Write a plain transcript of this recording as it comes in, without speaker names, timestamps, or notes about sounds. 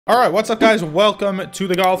Alright, what's up guys? Welcome to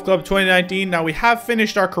the Golf Club 2019. Now we have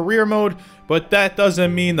finished our career mode, but that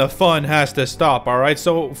doesn't mean the fun has to stop, alright?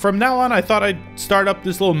 So from now on, I thought I'd start up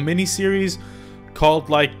this little mini-series called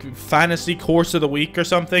like Fantasy Course of the Week or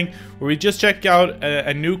something, where we just check out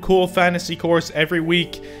a new cool fantasy course every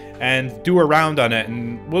week and do a round on it.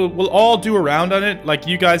 And we'll all do a round on it, like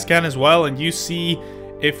you guys can as well, and you see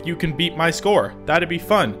if you can beat my score. That'd be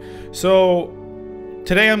fun. So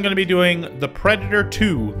today I'm going to be doing the Predator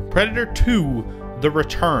 2. Predator 2, The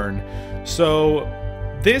Return. So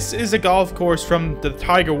this is a golf course from the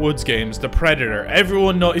Tiger Woods games, the Predator.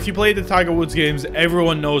 Everyone know, if you played the Tiger Woods games,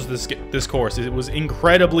 everyone knows this course. It was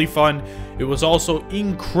incredibly fun. It was also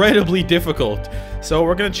incredibly difficult. So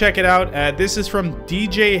we're going to check it out. This is from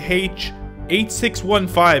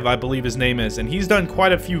DJH8615, I believe his name is, and he's done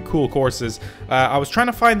quite a few cool courses. I was trying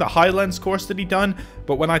to find the Highlands course that he done,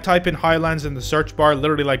 but when I type in Highlands in the search bar,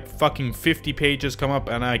 literally like fucking 50 pages come up,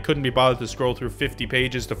 and I couldn't be bothered to scroll through 50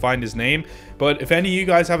 pages to find his name. But if any of you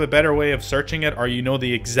guys have a better way of searching it, or you know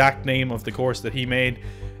the exact name of the course that he made,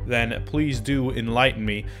 then please do enlighten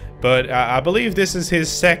me. But I believe this is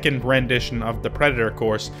his second rendition of the Predator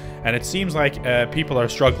course, and it seems like people are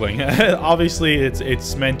struggling. Obviously,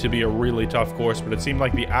 it's meant to be a really tough course, but it seemed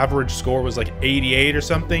like the average score was like 88 or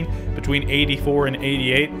something, between 84 and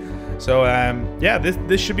 88. So yeah,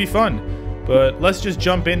 this should be fun. But let's just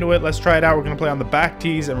jump into it. Let's try it out. We're gonna play on the back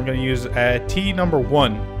tees, and we're gonna use tee number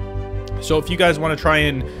 1. So if you guys want to try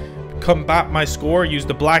and combat my score, use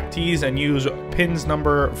the black tees and use pins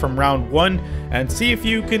number from round 1 and see if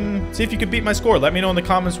you can beat my score. Let me know in the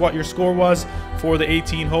comments what your score was for the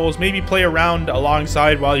 18 holes. Maybe play around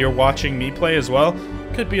alongside while you're watching me play as well.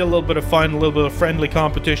 Could be a little bit of fun, a little bit of friendly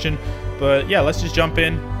competition. But yeah, let's just jump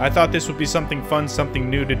in. I thought this would be something fun, something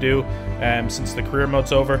new to do since the career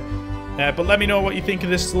mode's over. But let me know what you think of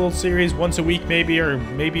this little series, once a week maybe, or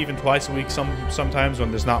maybe even twice a week sometimes when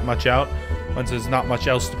there's not much out. Once there's not much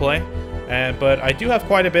else to play. But I do have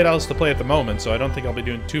quite a bit else to play at the moment, so I don't think I'll be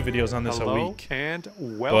doing 2 videos on this a week. And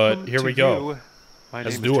welcome but here we go.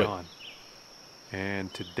 Let's do it.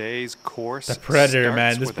 And today's course, the Predator,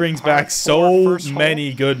 man. This brings back so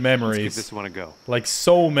many good memories. Let's give this one a go. Like,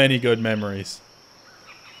 so many good memories.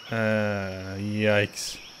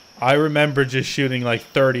 Yikes. I remember just shooting like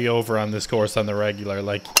 30 over on this course on the regular.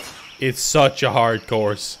 Like, it's such a hard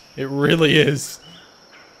course. It really is.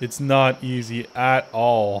 It's not easy at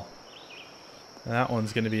all. And that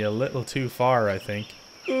one's going to be a little too far, I think.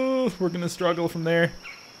 Ooh, we're going to struggle from there.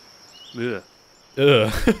 Ugh.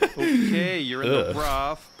 Ugh. Okay, you're in the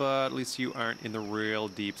rough, but at least you aren't in the real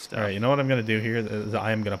deep stuff. Alright, you know what I'm going to do here? Is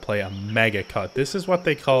I am going to play a mega cut. This is what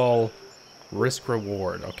they call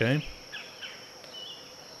risk-reward, okay?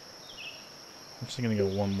 I'm just going to go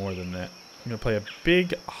one more than that. I'm going to play a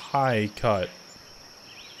big, high cut.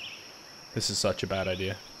 This is such a bad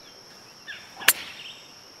idea.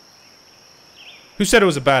 Who said it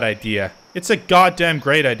was a bad idea? It's a goddamn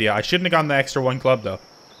great idea. I shouldn't have gotten the extra 1 club, though.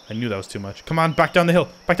 I knew that was too much. Come on, back down the hill.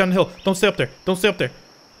 Back down the hill. Don't stay up there. Don't stay up there.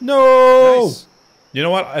 No! Nice. You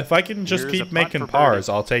know what? If I can just keep making pars,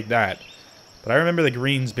 I'll take that. But I remember the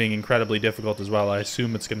greens being incredibly difficult as well. I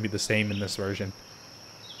assume it's going to be the same in this version.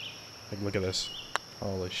 Like, look at this.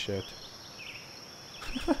 Holy shit.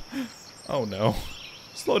 Oh, no.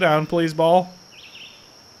 Slow down, please, ball.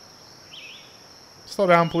 Slow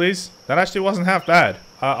down, please. That actually wasn't half bad.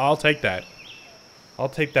 I'll take that. I'll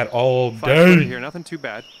take that all day. Here, nothing too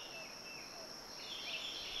bad.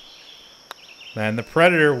 Man, the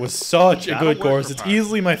Predator was such a good course. It's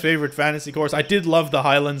easily my favorite fantasy course. I did love the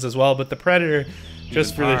Highlands as well, but the Predator,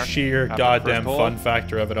 just for the sheer goddamn fun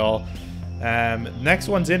factor of it all. Next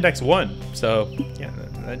one's Index 1, so yeah,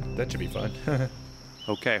 that should be fun.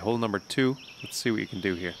 Okay, hole number 2. Let's see what you can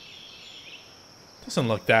do here. Doesn't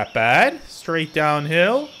look that bad. Straight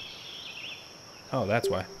downhill. Oh, that's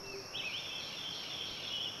why.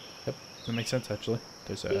 Yep, that makes sense actually.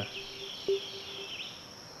 There's a...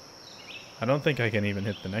 I don't think I can even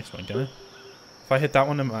hit the next one, can I? If I hit that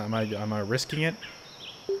one, am I risking it?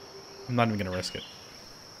 I'm not even gonna risk it.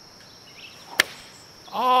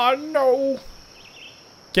 Oh no!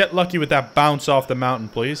 Get lucky with that bounce off the mountain,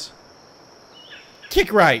 please.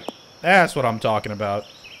 Kick right. That's what I'm talking about.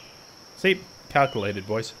 See? Calculated,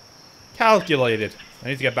 boys. Calculated. I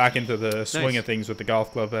need to get back into the swing of things with the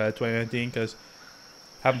Golf Club 2019 because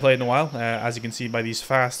I haven't played in a while, as you can see by these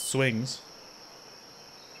fast swings.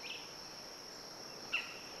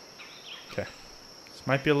 Okay. This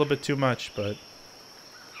might be a little bit too much, but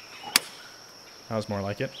that was more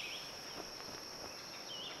like it.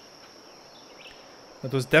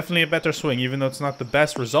 That was definitely a better swing, even though it's not the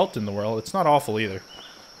best result in the world. It's not awful either.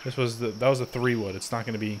 That was a 3-wood. It's not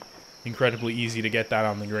going to be incredibly easy to get that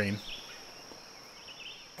on the green.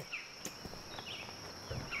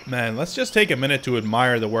 Man, let's just take a minute to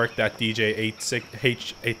admire the work that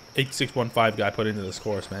DJ8615 guy put into this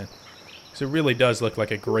course, man. Because it really does look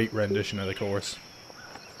like a great rendition of the course.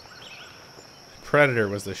 Predator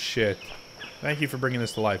was the shit. Thank you for bringing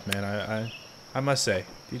this to life, man. I must say,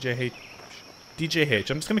 DJ H.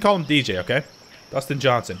 I'm just gonna call him DJ, okay? Dustin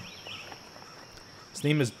Johnson. His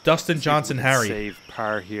name is Dustin Johnson Harry. Save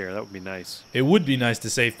par here. That would be nice. It would be nice to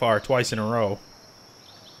save par twice in a row.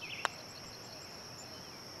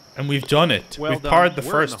 And we've done it. Well we've done. parred the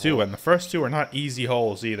We're first in the two, hole. and the first two are not easy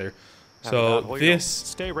holes either. So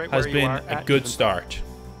this right has been a good start.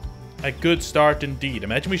 A good start indeed.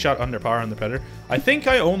 Imagine we shot under par on the Predator. I think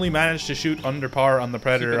I only managed to shoot under par on the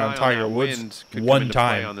Predator on Tiger Woods one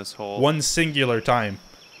time. On this hole. One singular time.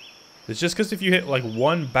 It's just because if you hit like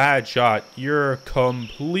one bad shot, you're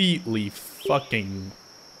completely fucking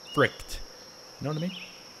fricked. You know what I mean?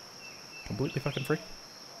 Completely fucking fricked.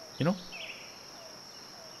 You know?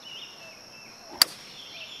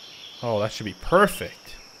 Oh, that should be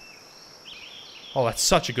perfect. Oh, that's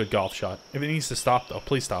such a good golf shot. If it needs to stop, though,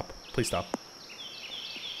 please stop. Please stop.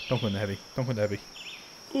 Don't go in the heavy. Don't go in the heavy.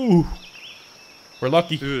 Ooh. We're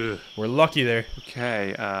lucky. Ugh. We're lucky there.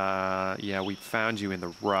 Okay, yeah, we found you in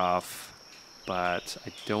the rough, but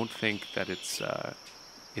I don't think that it's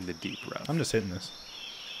in the deep rough. I'm just hitting this.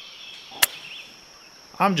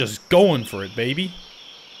 I'm just going for it, baby.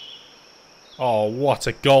 Oh, what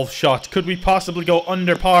a golf shot. Could we possibly go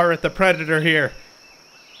under par at the Predator here?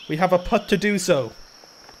 We have a putt to do so.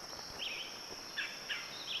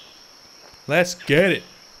 Let's get it.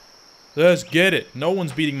 Let's get it. No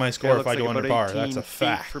one's beating my score if I go under par. That's a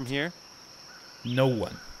fact. From here. No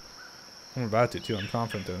one. I'm about to, too. I'm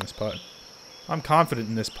confident in this putt. I'm confident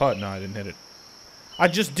in this putt. No, I didn't hit it. I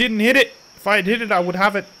just didn't hit it. If I had hit it, I would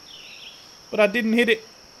have it. But I didn't hit it.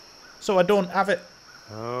 So I don't have it.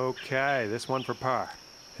 Okay, this one for par.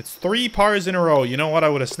 It's 3 pars in a row. You know what? I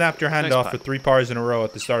would have snapped your hand Nice off putt. with 3 pars in a row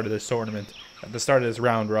at the start of this tournament. At the start of this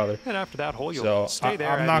round, rather. And after that hole, you'll So stay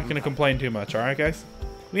there. I'm not going to complain too much, alright, guys?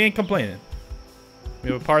 We ain't complaining.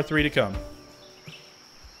 We have a par 3 to come.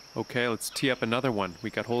 Okay, let's tee up another one. We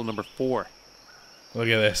got hole number 4. Look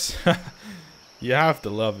at this. You have to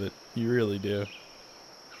love it. You really do.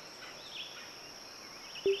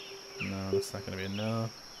 No, that's not going to be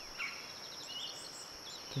enough.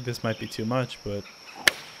 I think this might be too much, but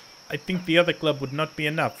I think the other club would not be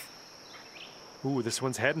enough. Ooh, this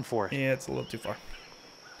one's heading for it. Yeah, it's a little too far.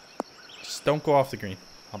 Just don't go off the green.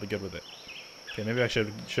 I'll be good with it. Okay, maybe I should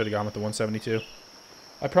have gone with the 172.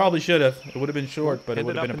 I probably should have. It would have been short, but it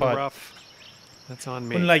would have been a putt. Rough. That's on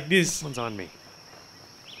me. One like this. This one's on me.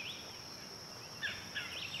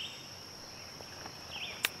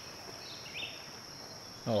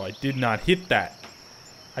 Oh, I did not hit that.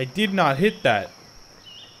 I did not hit that.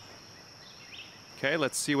 Okay,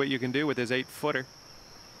 let's see what you can do with his 8-footer.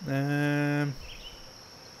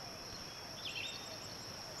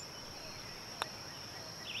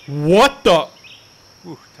 What the?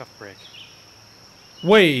 Ooh, tough break.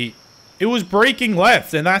 Wait, it was breaking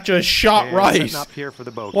left, and that just shot And right. setting up here for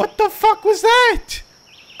the bogey. What the fuck was that?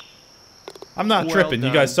 I'm not Well tripping. You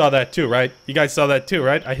done. guys saw that too, right? You guys saw that too,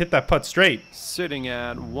 right? I hit that putt straight, Sitting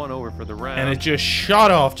at 1 over for the round. and it just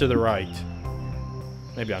shot off to the right.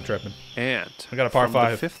 Maybe I'm tripping. And I got a par from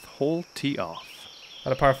 5. the 5th hole tee off.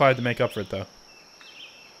 Got a par 5 to make up for it, though.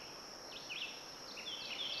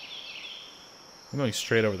 I'm going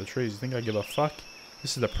straight over the trees. You think I give a fuck?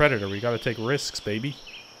 This is the Predator. We gotta take risks, baby.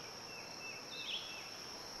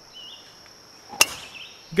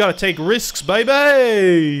 You gotta take risks,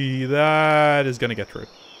 baby! That is gonna get through.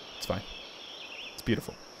 It's fine. It's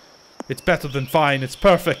beautiful. It's better than fine. It's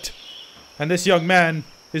perfect. And this young man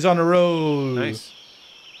is on a roll. Nice.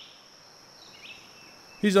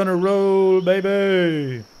 He's on a roll,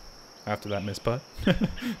 baby! After that missed putt.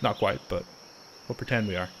 Not quite, but we'll pretend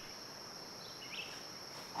we are.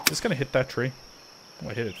 Just gonna hit that tree. Oh,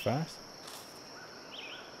 I hit it fast.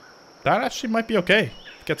 That actually might be okay.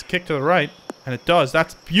 It gets a kick to the right, and it does.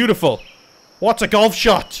 That's beautiful. What's a golf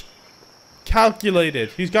shot? Calculated.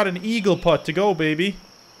 He's got an eagle putt to go, baby.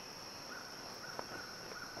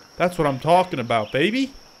 That's what I'm talking about,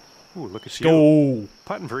 baby. Ooh, look at Let's you. go.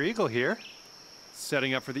 Putting for eagle here.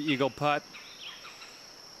 Setting up for the eagle putt.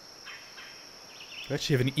 We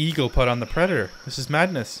actually have an eagle putt on the Predator. This is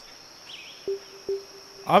madness.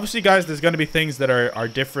 Obviously, guys, there's going to be things that are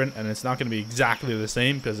different, and it's not going to be exactly the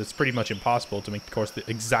same, because it's pretty much impossible to make the course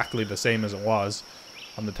exactly the same as it was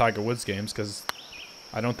on the Tiger Woods games, because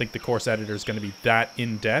I don't think the course editor is going to be that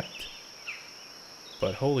in-depth.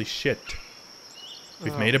 but holy shit.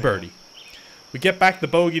 We've made a birdie. We get back the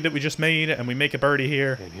bogey that we just made, and we make a birdie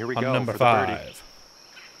here, And here we on go number for the birdie. 5.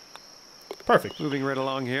 Perfect. Moving right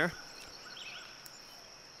along here.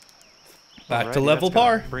 Back Alrighty, to level that's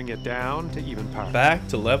gonna par. Bring it down to even par. Back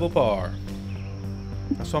to level par.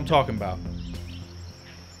 That's what I'm talking about.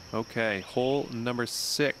 Okay, hole number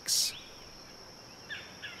 6.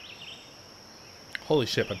 Holy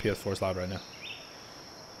shit, my PS4 is loud right now.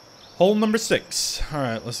 Hole number 6.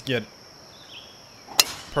 Alright, let's get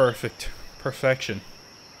perfect. Perfection.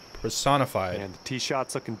 Personified. And the tee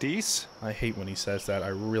shot's looking decent. I hate when he says that. I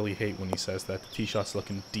really hate when he says that. The tee shot's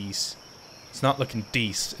looking decent. It's not looking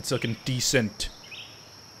decent. It's looking decent.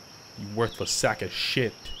 You worthless sack of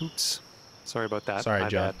shit. Oops. Sorry about that. Sorry, My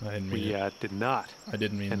John. bad. I didn't mean We it. did not I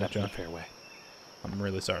didn't mean end that, up in John. the fairway. I'm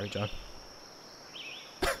really sorry, John.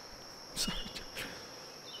 Sorry,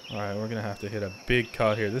 John. Alright, we're going to have to hit a big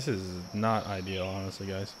cut here. This is not ideal, honestly,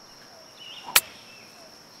 guys.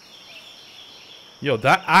 Yo,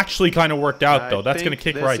 that actually kind of worked out, though. That's going to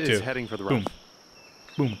kick right, too. Heading for the Boom.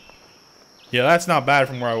 rough. Boom. Yeah, that's not bad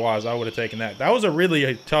from where I was. I would have taken that. That was a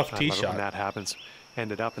really tough I tee love it shot. when that happens.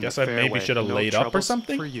 Ended up in Guess the I fairway. maybe should have No laid up or troubles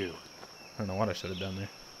something? for you. I don't know what I should have done there.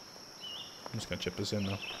 I'm just going to chip this in,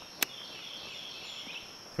 though.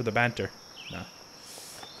 For the banter. Nah.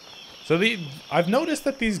 So I've noticed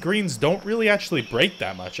that these greens don't really actually break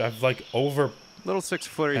that much. I've, like, Little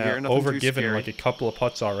 6-footer here. Nothing too overgiven, scary. like, a couple of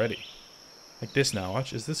putts already. Like this now.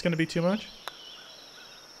 Watch. Is this going to be too much?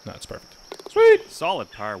 No, it's perfect. Sweet!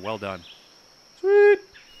 Solid par. Well done. Sweet!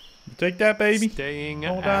 Take that, baby. Staying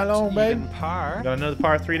Hold at that on, baby. even par. Got another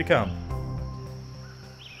par 3 to come.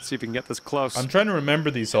 See if we can get this close. I'm trying to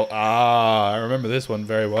remember these holes. I remember this one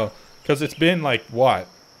very well. Because it's been like, what?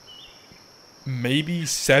 Maybe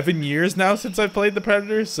 7 years now since I played the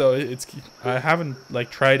Predator. So I haven't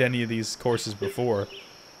like tried any of these courses before.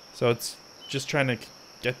 So it's just trying to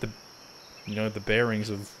get the, you know, the bearings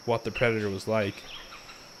of what the Predator was like.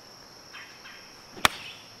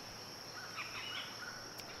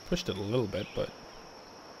 Pushed it a little bit, but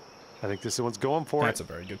I think this one's going for that's it. a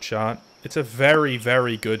very good shot. It's a very,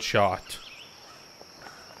 very good shot.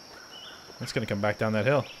 That's going to come back down that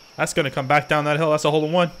hill. That's going to come back down that hill. That's a hole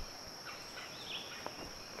in one.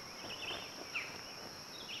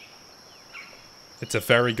 It's a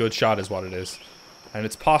very good shot is what it is. And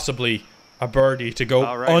it's possibly a birdie to go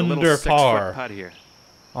All right, under a little par 6-foot putt here.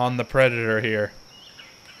 on the Predator here.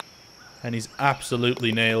 And he's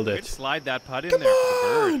absolutely nailed Good it. slide that putt in there for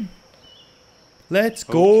the bird. Let's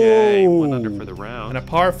go. Okay, 1 under for the round. And a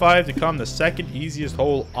par 5 to come, the second easiest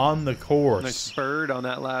hole on the course. Nice bird on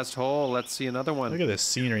that last hole. Let's see another one. Look at this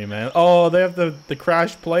scenery, man. Oh, they have the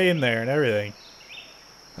crash plane there and everything.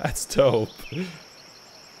 That's dope.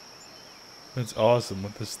 That's awesome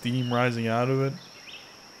with the steam rising out of it.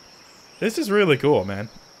 This is really cool, man.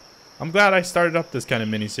 I'm glad I started up this kind of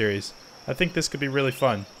mini-series. I think this could be really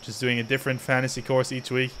fun. Just doing a different fantasy course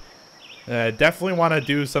each week. Definitely want to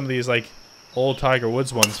do some of these, like, old Tiger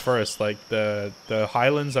Woods ones first. Like, the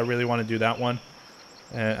Highlands, I really want to do that one.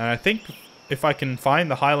 And I think if I can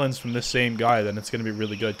find the Highlands from this same guy, then it's going to be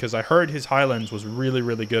really good. Because I heard his Highlands was really,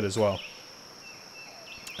 really good as well.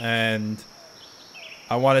 And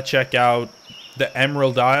I want to check out the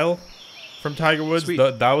Emerald Isle from Tiger Woods.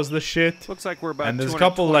 That was the shit. Looks like we're about And there's a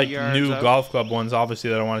couple like new out. golf club ones, obviously,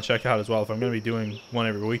 that I want to check out as well. If I'm going to be doing one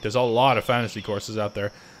every week, there's a lot of fantasy courses out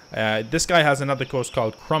there. This guy has another course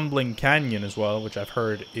called Crumbling Canyon as well, which I've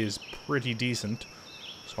heard is pretty decent.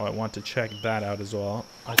 So I want to check that out as well.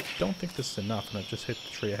 I don't think this is enough, and I've just hit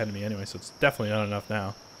the tree ahead of me anyway, so it's definitely not enough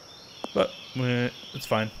now. But it's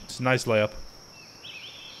fine. It's a nice layup.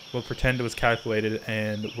 We'll pretend it was calculated,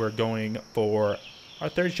 and we're going for our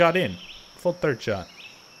third shot in. Full third shot.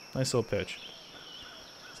 Nice little pitch.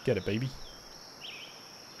 Let's get it, baby.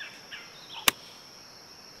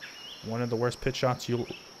 One of the worst pitch shots you'll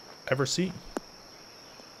ever see.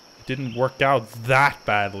 It didn't work out that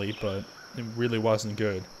badly, but it really wasn't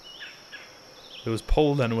good. It was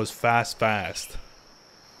pulled and it was fast.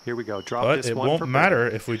 Here we go. Drop But this it one won't for matter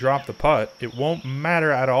if we drop the putt. It won't matter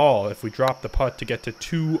at all if we drop the putt to get to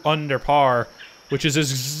 2 under par, which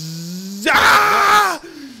is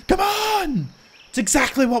come on! It's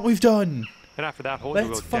exactly what we've done. And after that hole, Let's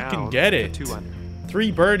we'll go fucking down get to it. 2 under.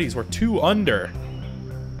 3 birdies. We're 2 under.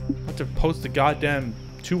 Have to post the goddamn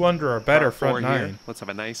 2 under or better Par 4 front 9. here. Let's have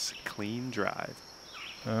a nice clean drive.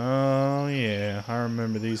 Oh yeah, I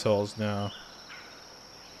remember these holes now.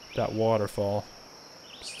 That waterfall.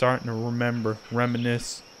 Starting to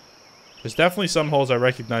reminisce. There's definitely some holes I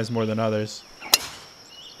recognize more than others. The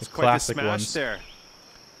It's quite the classic smash ones. there.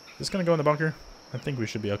 Is this gonna go in the bunker? I think we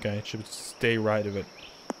should be okay. It should stay right of it.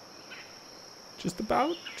 Just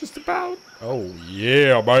about. Just about. Oh,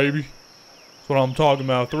 yeah, baby. That's what I'm talking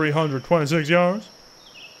about. 326 yards.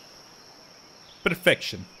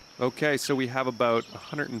 Perfection. Okay, so we have about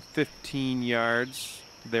 115 yards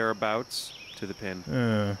thereabouts to the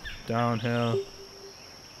pin. Downhill.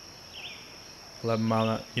 11 mile an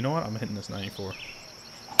hour. You know what? I'm hitting this 94.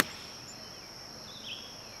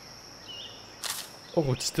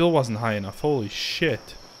 Oh, it still wasn't high enough. Holy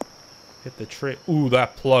shit. Hit the tree. Ooh,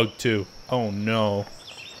 that plug too. Oh no.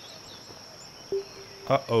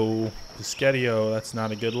 Uh-oh. Piscatio. That's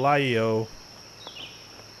not a good lie-o.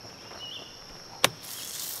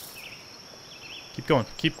 Keep going.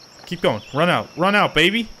 Keep going. Run out. Run out,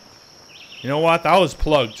 baby. You know what? That was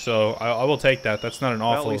plugged, so I will take that. That's not an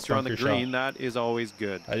awful Well, at least you're on the green. shot. That is always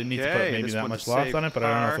good. I didn't need to put maybe that much loft on it, but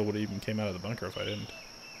I don't know if it would have even came out of the bunker if I didn't.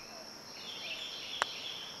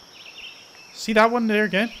 See that one there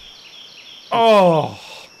again? Oh,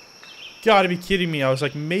 gotta be kidding me! I was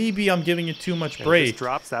like, maybe I'm giving it too much break.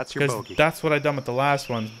 Drops. That's your bogey. That's what I done with the last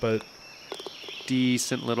ones, but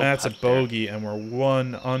Decent little. that's a bogey, and we're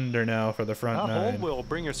one under now for the front nine. Home will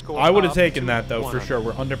bring your score. I would have taken that though for sure.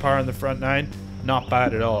 We're under par on the front nine. Not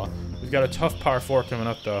bad at all. We've got a tough par 4 coming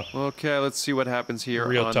up though. Okay, let's see what happens here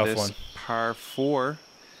Real on tough this one. par 4.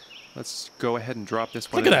 Let's go ahead and drop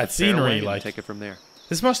this one. Look at into that the scenery, fairway and like- take it from there.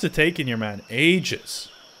 This must have taken your man ages.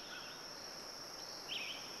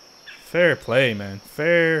 Fair play, man.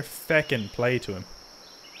 Fair feckin' play to him.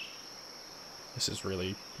 This is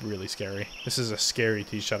really, really scary. This is a scary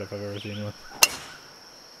tee shot if I've ever seen one.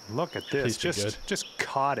 Look at this. Please be good. Just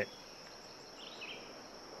caught it.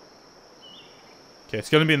 Okay, it's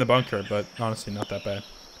gonna be in the bunker, but honestly, not that bad.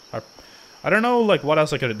 I don't know, like what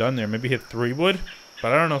else I could have done there. Maybe hit 3-wood,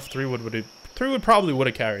 but I don't know if 3-wood would have. 3-wood probably would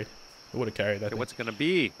have carried. It would have carried. I think. What's gonna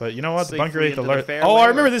be? But you know what? The bunker Safely ate the into the alert. fairway Oh, I or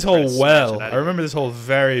remember this try to hole smash well. it out of I remember this hole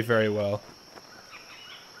very, very well.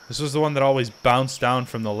 This was the one that always bounced down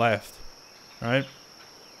from the left, right?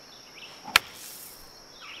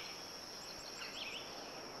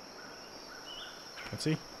 Let's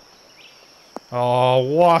see. Oh,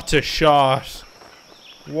 what a shot!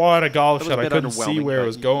 What a golf That was shot! a I bit couldn't see underwhelming, where it but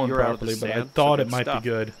was going you're out of the properly, but I sand, so thought it good might stuff. be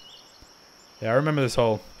good. Yeah, I remember this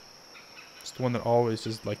hole. It's the one that always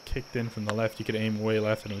just like kicked in from the left. You could aim way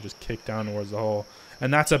left and it would just kick down towards the hole.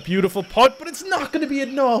 And that's a beautiful putt, but it's not going to be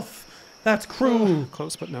enough. That's cruel.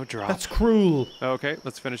 Close but no drop. That's cruel. Okay,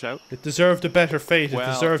 let's finish out. It deserved a better fate. It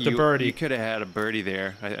deserved a birdie. You could have had a birdie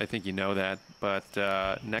there. I think you know that. But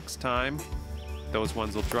next time, those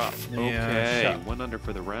ones will drop. Yeah, Okay, shot. 1 under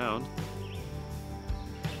for the round.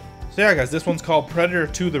 So yeah, guys, this one's called Predator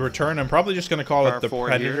 2: The Return. I'm probably just going to call Par it The 4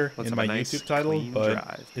 Predator here. Let's in have my a nice, YouTube title. clean But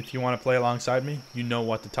drive. if you want to play alongside me, you know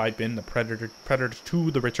what to type in. The Predator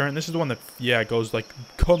 2: The Return. This is the one that, yeah, goes like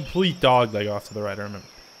complete dog leg off to the right. I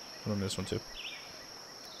remember this one too.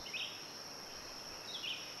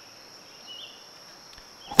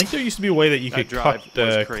 I think there used to be a way that you could cut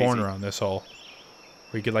the corner on this hole.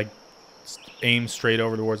 Where you could like aim straight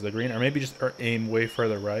over towards the green. Or maybe just aim way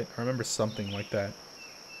further right. I remember something like that.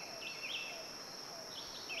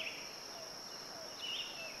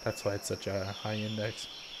 That's why it's such a high index.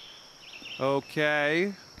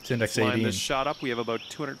 Okay. It's index Line 18. this shot up. We have about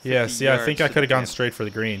 250 Yes, yeah, I think I yards could have to the gone straight for the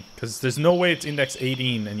green. Because there's no way it's index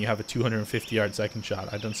 18 and you have a 250-yard second shot.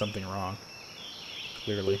 I've done something wrong.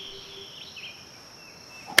 Clearly.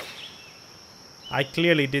 I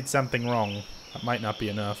clearly did something wrong. That might not be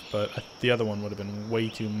enough, but the other one would have been way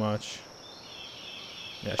too much.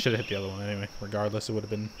 Yeah, I should have hit the other one anyway. Regardless, it would have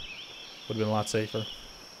been a lot safer.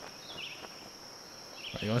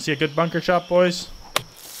 Right, you want to see a good bunker shot, boys?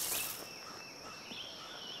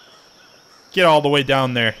 Get all the way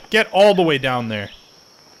down there. Get all the way down there.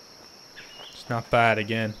 It's not bad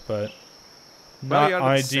again, but not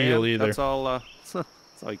ideal either. That's all. That's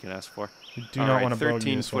all you can ask for. You do not want to bogey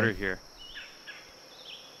 13 this footer one. here.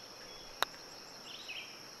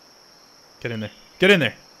 Get in there. Get in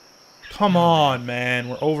there. Come on, man.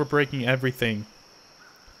 We're overbreaking everything.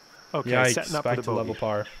 Okay, Yikes. setting up Back for the to level bogey.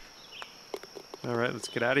 par. All right, let's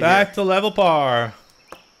get out of Back here. to level par.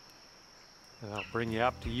 And I'll bring you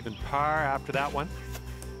up to even par after that one.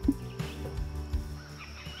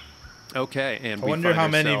 Okay, and I we wonder find how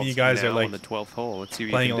many of ourselves you guys are, now like, on the 12th hole. Let's see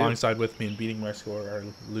what Playing you can do. alongside with me and beating my score or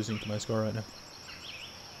losing to my score right now.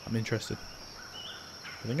 I'm interested.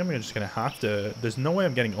 I think I'm just going to have to... There's no way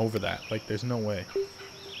I'm getting over that. Like, there's no way.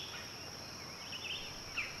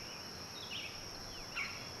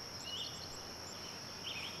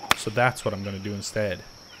 So that's what I'm going to do instead.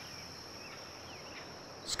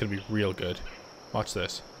 It's going to be real good. Watch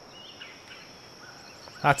this.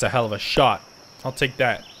 That's a hell of a shot. I'll take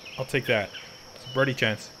that. I'll take that. It's a birdie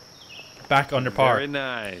chance. Back under par. Very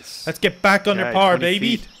nice. Let's get back under Okay, par, 20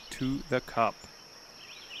 baby. feet to the cup.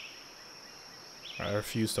 I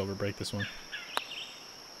refuse to overbreak this one.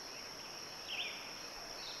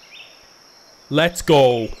 Let's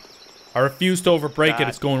go. I refuse to overbreak it.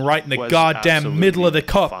 It's going right in the goddamn middle of the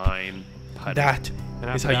cup. Fine putting. That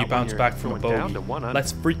And is after how you that one, bounce you're back from a going down bogey. to 1 under.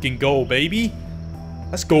 Let's freaking go, baby.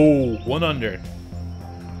 Let's go. 1 under.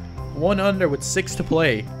 1 under with 6 to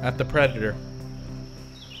play at the Predator.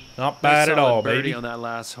 Not bad at all, birdie baby. on that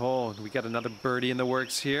last hole. We got another birdie in the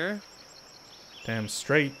works here. Damn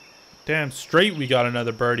straight. Damn straight we got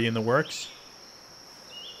another birdie in the works.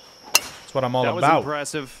 That's what I'm all That was about.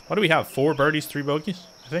 impressive. What do we have? 4 birdies, 3 bogeys,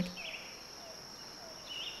 I think.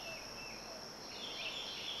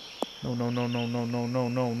 No, no, no, no, no, no, no,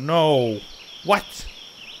 no, no. What?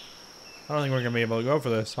 I don't think we're going to be able to go for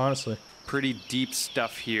this, honestly. Pretty deep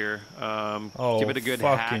stuff here. Oh, give it a good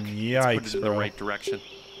hack. fucking Let's yikes, put it in bro. the right direction.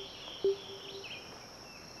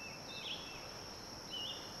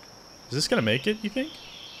 Is this going to make it, you think?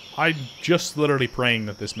 I'm just literally praying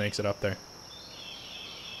that this makes it up there.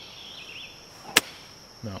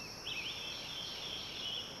 No.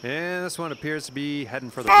 And this one appears to be heading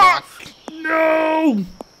for the Fuck! rough. No!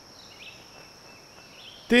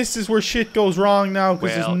 This is where shit goes wrong now,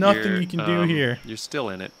 because there's nothing you can do here. You're still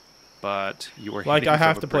in it, but you were Like, hitting I from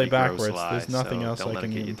have a to play pretty gross backwards. lie, There's nothing so else don't I let it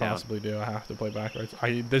can get even you down. possibly do. I have to play backwards.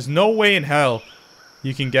 There's no way in hell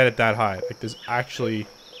you can get it that high. Like, there's actually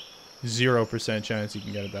 0% chance you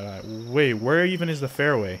can get it that high. Wait, where even is the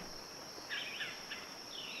fairway?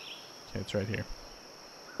 Okay, it's right here.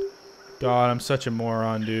 God, I'm such a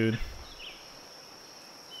moron, dude.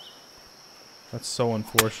 That's so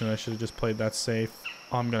unfortunate. I should have just played that safe.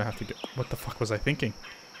 Oh, I'm gonna have to get... What the fuck was I thinking?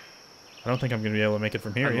 I don't think I'm gonna be able to make it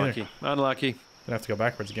from here Unlucky. either. Unlucky. Gonna have to go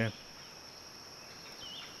backwards again.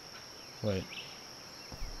 Wait.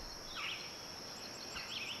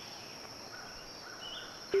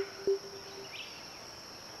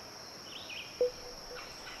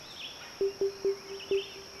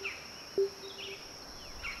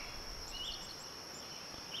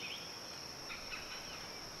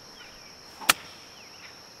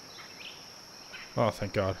 Oh,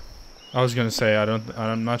 thank God. I was gonna say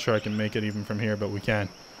I'm not sure I can make it even from here, but we can.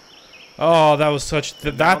 Oh, that was such.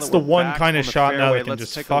 That's the one kind of shot now that can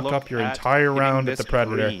just fuck up your entire round at the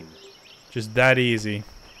Predator. Green. Just that easy.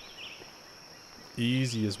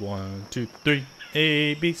 Easy as 1, 2, 3,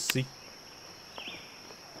 A, B, C.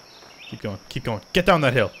 Keep going. Keep going. Get down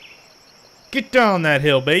that hill. Get down that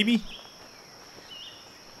hill, baby.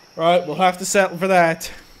 All right, we'll have to settle for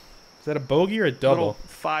that. Is that a bogey or a double? Little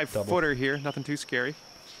 5-footer here. Nothing too scary.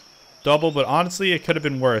 Double, but honestly, it could have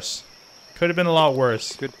been worse. Could have been a lot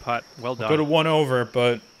worse. Good putt. Well done. Could have 1 over,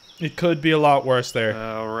 but it could be a lot worse there.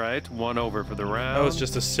 All right. 1 over for the round. That was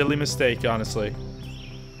just a silly mistake, honestly.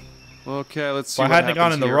 Okay, let's see If I what hadn't gone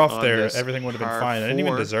happens in the here rough on there, this everything would have been par fine. I didn't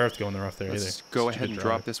even 4. deserve to go in the rough there either. Let's go ahead and Stupid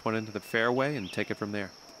drop driver. this one into the fairway and take it from there.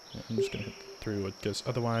 Yeah, I'm just going to hit the 3-wood because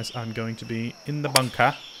otherwise I'm going to be in the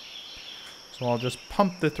bunker. So I'll just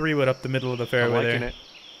pump the 3-wood up the middle of the I'm fairway liking there. it.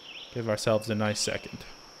 Give ourselves a nice second.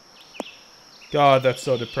 God, that's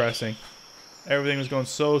so depressing. Everything was going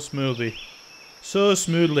so smoothly. So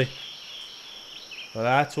smoothly. Well,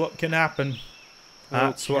 that's what can happen.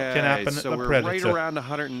 That's what can happen at so the we're Predator. right around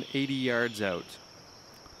 180 yards out.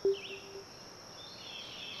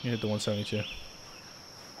 You hit the 172.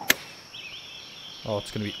 Oh,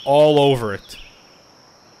 it's going to be all over it.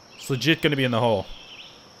 It's legit going to be in the hole.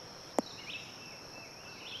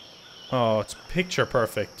 Oh, it's picture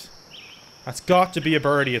perfect. That's got to be a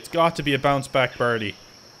birdie. It's got to be a bounce back birdie.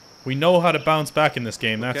 We know how to bounce back in this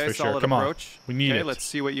game, that's for sure. solid Come approach. on. We need it. Let's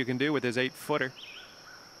see what you can do with his 8-footer.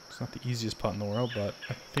 It's not the easiest putt in the world, but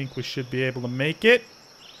I think we should be able to make it.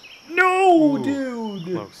 No, Ooh,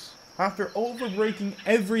 dude. Close. After overbreaking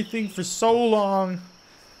everything for so long,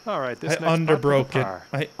 All right, this I next putt for the underbroke it. par.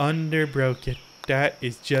 I underbroke it. That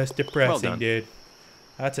is just depressing, done. dude.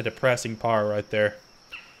 That's a depressing par right there.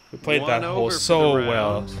 We played 1 that hole over for so the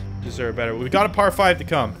well. round. Deserve better. We got a par 5 to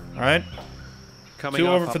come. All right. Coming 2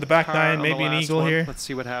 off over a for the back par 9, on the maybe an last eagle one. here. Let's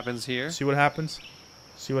see what happens here. See what happens.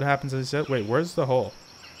 See what happens, as I said. Wait, where's the hole?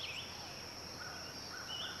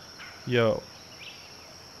 Yo.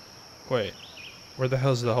 Wait. Where the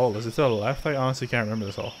hell's the hole? Is it to the left? I honestly can't remember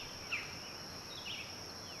this hole.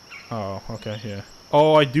 Oh, okay, yeah.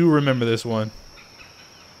 Oh, I do remember this one.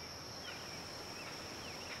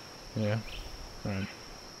 Yeah. Alright.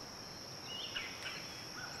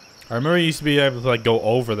 I remember you used to be able to like go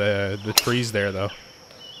over the trees there though.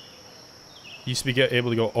 You used to be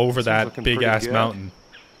able to go over This one's that looking big pretty ass good. mountain.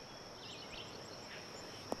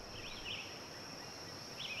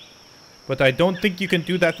 But I don't think you can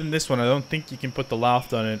do that in this one. I don't think you can put the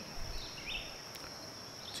loft on it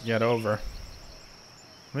to get over.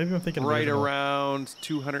 Maybe I'm thinking right around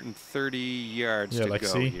 230 yards to like, go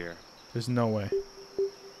see? here. There's no way.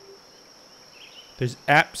 There's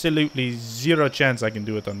absolutely zero chance I can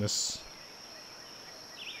do it on this.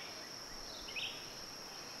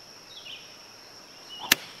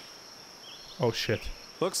 Oh shit.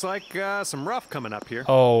 Looks like some rough coming up here.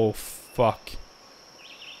 Oh fuck.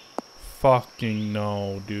 Fucking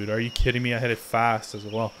no, dude. Are you kidding me? I hit it fast as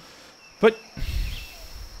well. But I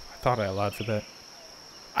thought I allowed for that.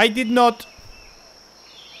 I did not.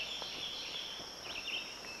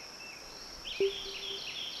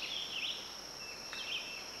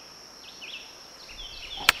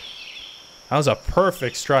 That was a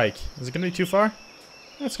perfect strike. Is it going to be too far?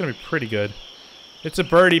 That's going to be pretty good. It's a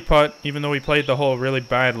birdie putt, even though we played the hole really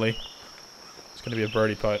badly. It's going to be a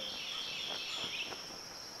birdie putt.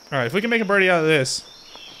 Alright, if we can make a birdie out of this,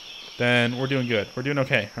 then we're doing good. We're doing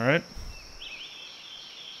okay, alright?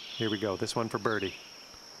 Here we go. This one for birdie.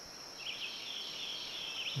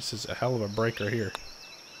 This is a hell of a breaker here.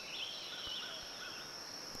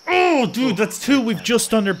 Oh, dude, that's two we've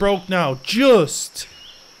just underbroke now. Just!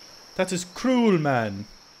 That is cruel, man.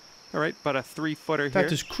 All right, but a 3-footer here.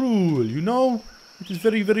 That is cruel, you know? It is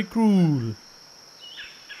very, very cruel.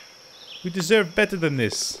 We deserve better than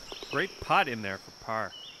this. Great putt in there for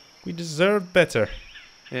par. We deserve better.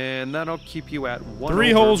 And that'll keep you at 1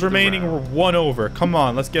 Three over holes for the remaining, we're round. 1 over. Come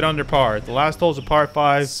on, let's get under par. The last hole's a par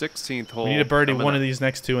 5. 16th hole. We need to birdie coming one up. of these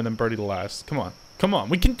next two and then birdie the last. Come on. Come on,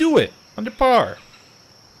 we can do it. Under par.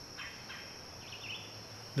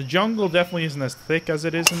 The jungle definitely isn't as thick as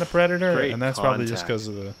it is in the Predator. Great and that's probably just contact. because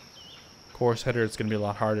of the course header. It's going to be a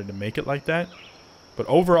lot harder to make it like that. But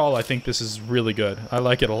overall, I think this is really good. I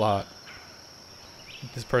like it a lot.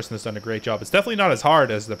 This person has done a great job. It's definitely not as hard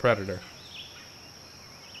as the Predator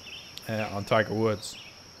on Tiger Woods.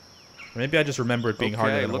 Maybe I just remember it being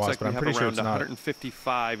harder Okay, than it looks was, like but we I'm have pretty sure around it's not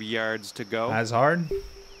 155 yards to go. as hard.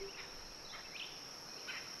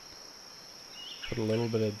 Put a little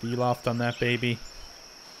bit of D-loft on that baby.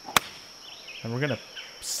 And we're going to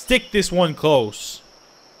stick this one close.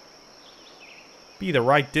 Be the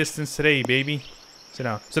right distance today, baby. Sit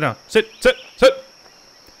down. Sit down. Sit. Sit. Sit.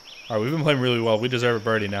 All right, we've been playing really well. We deserve a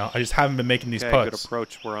birdie now. I just haven't been making these Okay, good putts.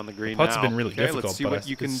 approach. We're on the green Putts now. have been really Okay, difficult, let's see but what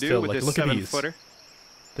you can it's do still, with like, this look at these. 7-footer.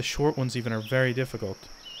 The short ones even are very difficult.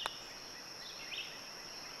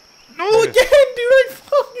 No, again, dude. I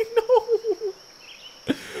fucking know.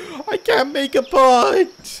 I can't make a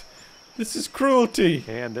putt. This is cruelty.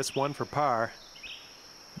 And this one for par.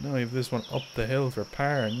 No, you have this one up the hill for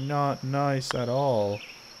par. Not nice at all.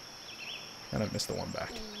 And I missed the one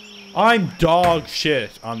back. I'm dog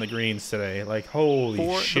shit on the greens today. Like, holy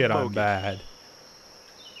For the shit, I'm bogey. bad.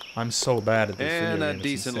 I'm so bad at this And video a game, it's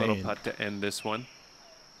decent little insane. putt to end this one.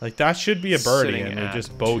 Like, that should be a birdie, Sitting and we at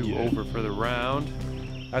just 2 bogeyed it. over for the round.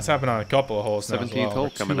 That's happened on a couple of holes now as 17th well. hole We're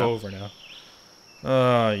coming 2 up. over now.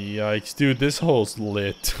 Oh, yikes. Dude, this hole's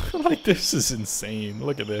lit. Like, this is insane.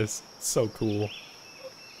 Look at this. It's so cool.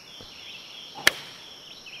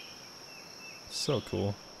 So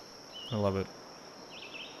cool. I love it.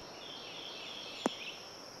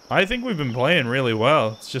 I think we've been playing really well.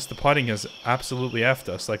 It's just the putting has absolutely effed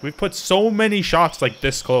us. Like, we've put so many shots like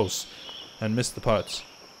this close and missed the putts.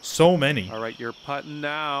 So many. All right, you're putting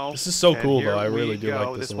now. This is so And cool, here though. I we really do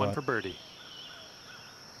go. like this a one lot. for birdie.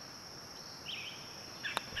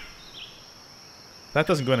 That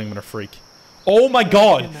doesn't go in, I'm gonna freak. Oh my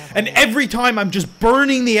god! And every time I'm just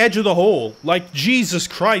burning the edge of the hole. Like, Jesus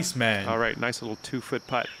Christ, man. All right, nice little 2-foot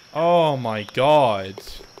putt. Oh my god.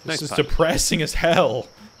 This Nice is putt. depressing as hell.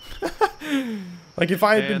 Like, if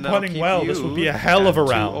I had been And that'll putting keep well, this would be a you hell of a at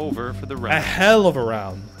 2 round. over for the A round. hell of a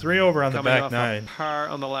round. 3 over on the Coming back off 9. a par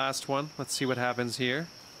on the last one. Let's see what happens here.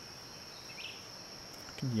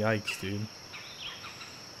 Yikes, dude.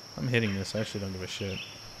 I'm hitting this. I actually don't give a shit.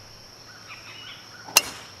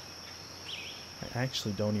 I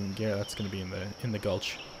actually don't even care. That's going to be in the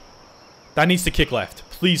gulch. That needs to kick left.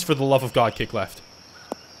 Please, for the love of God, kick left.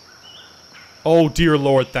 Oh, dear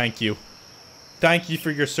Lord, thank you. Thank you for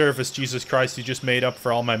your service, Jesus Christ. You just made up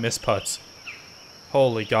for all my missed putts.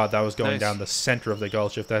 Holy God, that was going Nice. down the center of the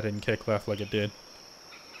gulch if that didn't kick left like it did.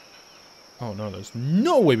 Oh, no, there's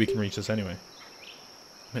no way we can reach this anyway.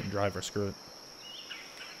 I'm hitting driver, screw it.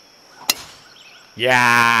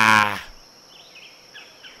 Yeah!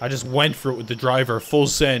 I just went for it with the driver, full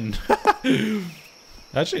send.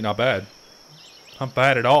 Actually, not bad. Not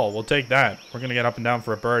bad at all. We'll take that. We're going to get up and down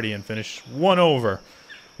for a birdie and finish 1 over.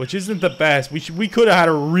 Which isn't the best. We could have had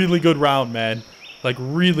a really good round, man. Like,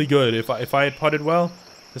 really good. If I had putted well,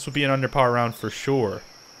 This would be an under par round for sure.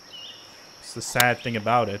 It's the sad thing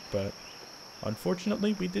about it, but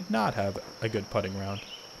unfortunately, we did not have a good putting round.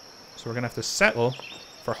 So we're going to have to settle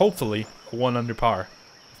for hopefully a 1 under par.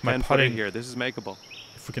 If my 10 putting footing here. This is makeable.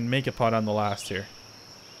 If we can make a putt on the last here.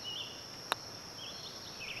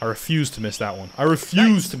 I refuse to miss that one. I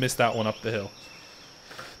refuse to miss that one up the hill.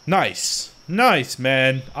 Nice. Nice,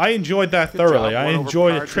 man. I enjoyed that thoroughly. I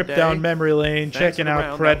enjoyed a trip down memory lane, checking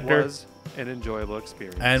out Predator. That was an enjoyable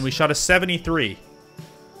experience. And we shot a 73.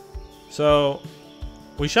 So,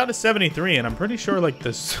 we shot a 73, and I'm pretty sure, like,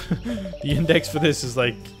 this... the index for this is,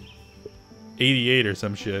 like, 88 or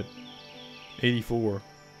some shit. 84.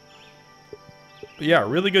 But yeah,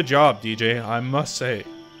 really good job, DJ. I must say.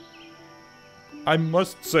 I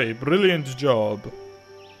must say, brilliant job.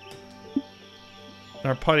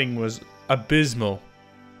 Our putting was abysmal.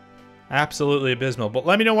 Absolutely abysmal. But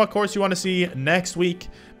let me know what course you want to see next week.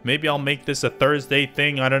 Maybe I'll make this a Thursday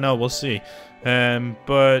thing. I don't know. We'll see.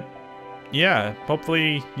 But yeah,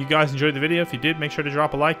 hopefully you guys enjoyed the video. If you did, make sure to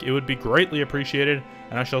drop a like. It would be greatly appreciated.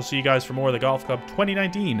 And I shall see you guys for more of the Golf Club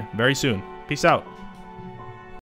 2019 very soon. Peace out.